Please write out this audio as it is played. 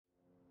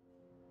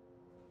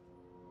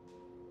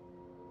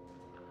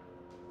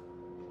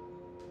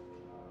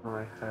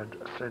I had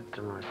said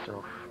to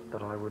myself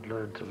that I would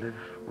learn to live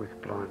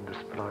with blindness,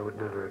 but I would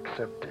never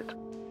accept it.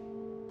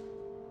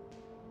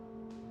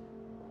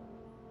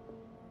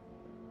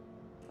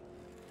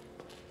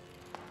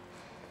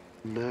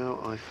 Now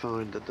I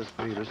find that there's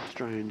been a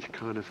strange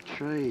kind of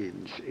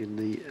change in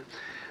the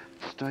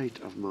state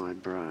of my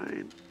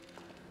brain.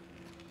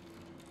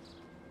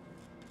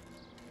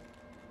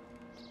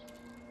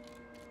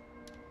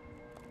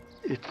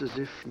 It's as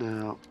if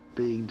now,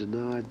 being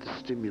denied the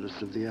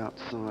stimulus of the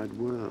outside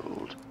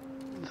world,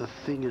 the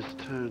thing has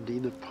turned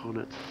in upon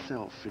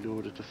itself in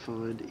order to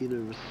find inner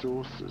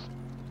resources.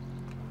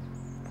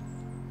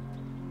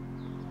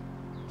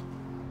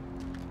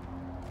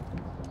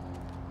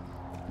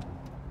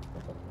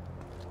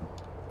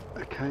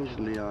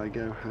 Occasionally I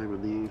go home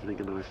in the evening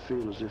and I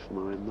feel as if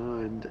my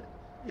mind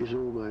is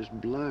almost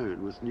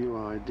blown with new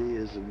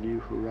ideas and new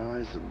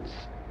horizons.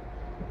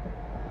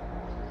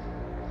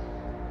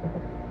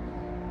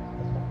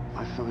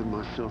 I find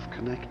myself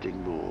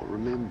connecting more,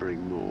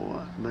 remembering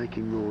more,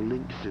 making more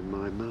links in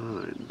my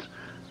mind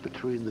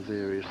between the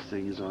various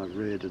things I've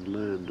read and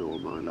learned all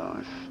my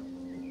life.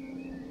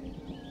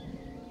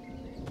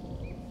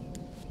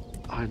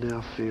 I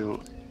now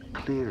feel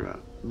clearer,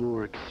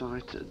 more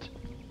excited,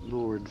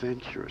 more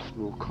adventurous,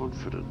 more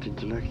confident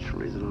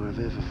intellectually than I've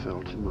ever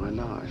felt in my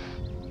life.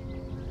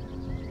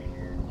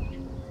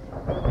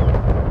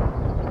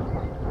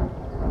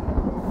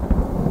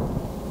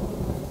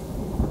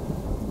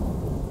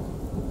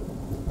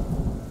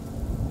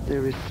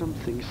 There is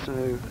something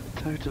so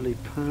totally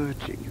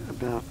purging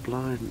about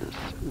blindness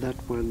that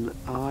one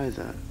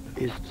either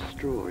is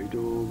destroyed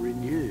or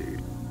renewed.